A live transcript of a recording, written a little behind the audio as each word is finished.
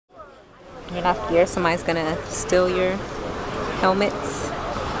You're not scared somebody's gonna steal your helmets?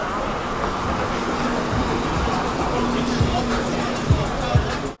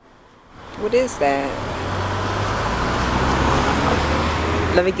 What is that?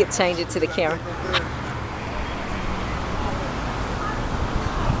 Let me change it to the camera.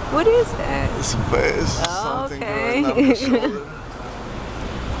 What is that? It's a vest. Oh, Something okay. going up the shoulder.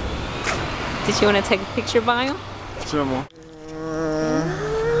 Did you want to take a picture by him? Two more.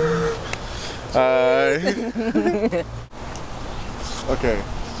 Hi. Okay,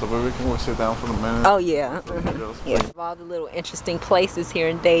 so maybe can we sit down for a minute? Oh yeah. Yes. Of all the little interesting places here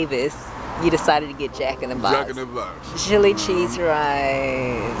in Davis, you decided to get Jack in the Box. Jack in the Box. Chili cheese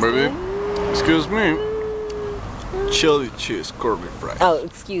rice. Baby, excuse me. Chili cheese curly fries. Oh,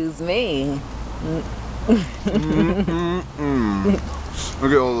 excuse me.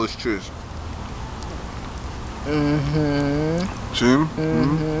 Look at all this cheese. See?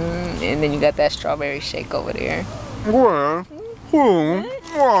 And then you got that strawberry shake over there. Where? Who?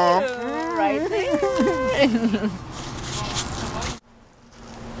 Right there.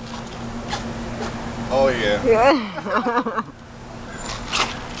 Oh yeah.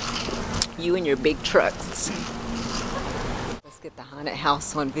 You and your big trucks. Let's get the haunted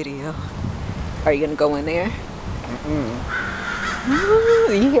house on video. Are you gonna go in there?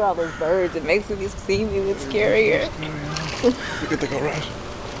 You hear all those birds. It makes me seem even scarier. Look at the garage.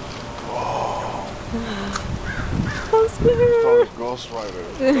 I'm scared. Probably Ghost Rider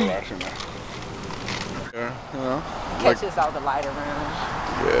garage in there. Yeah, you know. Catches all the light around.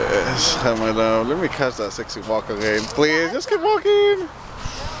 Yes, have my love. Let me catch that sexy walk again. Please, just keep walking.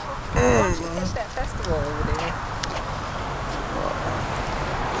 Catch that festival over there.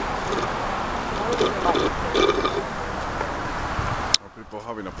 People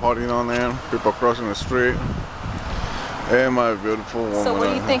having a party on there. People crossing the street. Hey, my beautiful woman. So what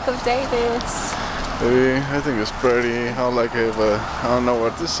do you think of Davis? Hey, I think it's pretty. I like it, but I don't know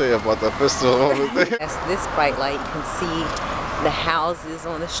what to say about the festival over there. Yes, this bright light can see the houses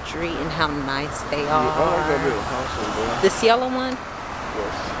on the street and how nice they are. I like that little house over there. This yellow one?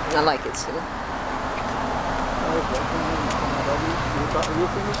 Yes. I like it too.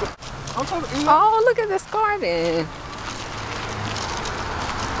 Oh, look at this garden.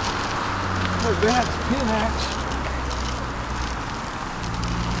 They have spinach.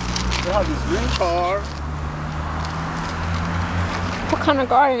 They have this green car. What kind of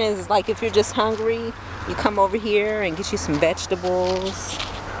garden is it? Like if you're just hungry, you come over here and get you some vegetables.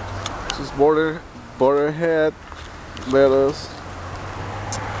 This is border head, lettuce,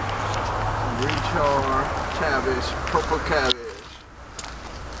 green char, cabbage, purple cabbage.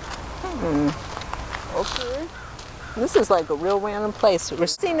 Okay. This is like a real random place. We're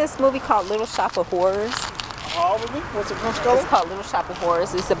seeing this movie called Little Shop of Horrors. What's it It's called? called Little Shop of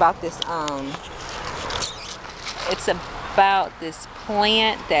Horrors. It's about this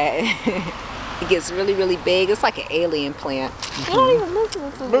plant that it gets really, really big. It's like an alien plant. You don't even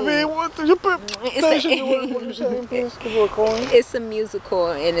listen to me. Baby, what did you put? It's What you saying, please? Give me a coin. It's a musical,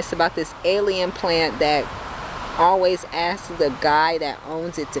 and it's about this alien plant that always asks the guy that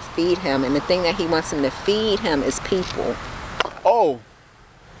owns it to feed him, and the thing that he wants him to feed him is people. Oh,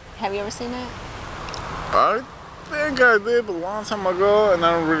 Have you ever seen that? I think I did, but a long time ago, and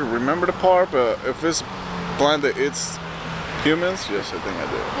I don't really remember the part. But if it's plant that eats humans, yes, I think I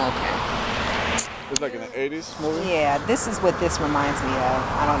did. Okay. It's like in the 80s movie. Yeah, this is what this reminds me of.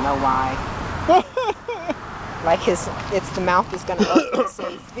 I don't know why. Like it's the mouth is gonna open and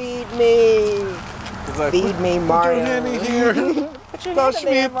say, "Feed me, It's like, feed me, Mario." Put your hand in here. Put your Touch hand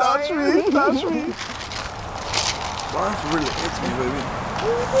in me, there, touch Mario. me, touch me. Barnes really hits me, baby.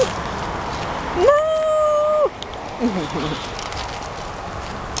 No.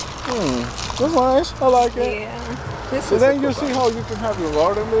 That's nice. I like it. Yeah. This So is then a you cool see garden. how you can have your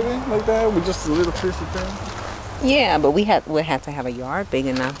garden, baby, like that, with just a little piece of thing. Yeah, but we have to have a yard big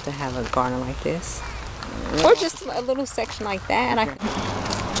enough to have a garden like this, or just a little section like that.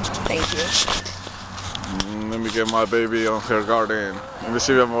 Thank you. Let me get my baby on her garden. Let me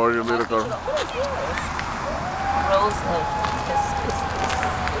see if I'm already little girl. Rose of hibiscus.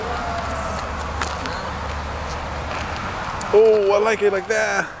 Oh, I like it like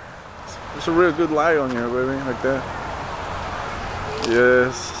that. There's a real good light on here, baby, like that.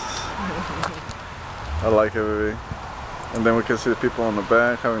 Yes. I like it, baby. And then we can see the people on the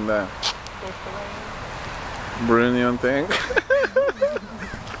back having that brilliant thing.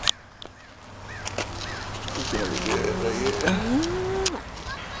 Very good, right here.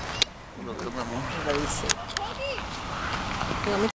 Look at my mom. Let me see. Let me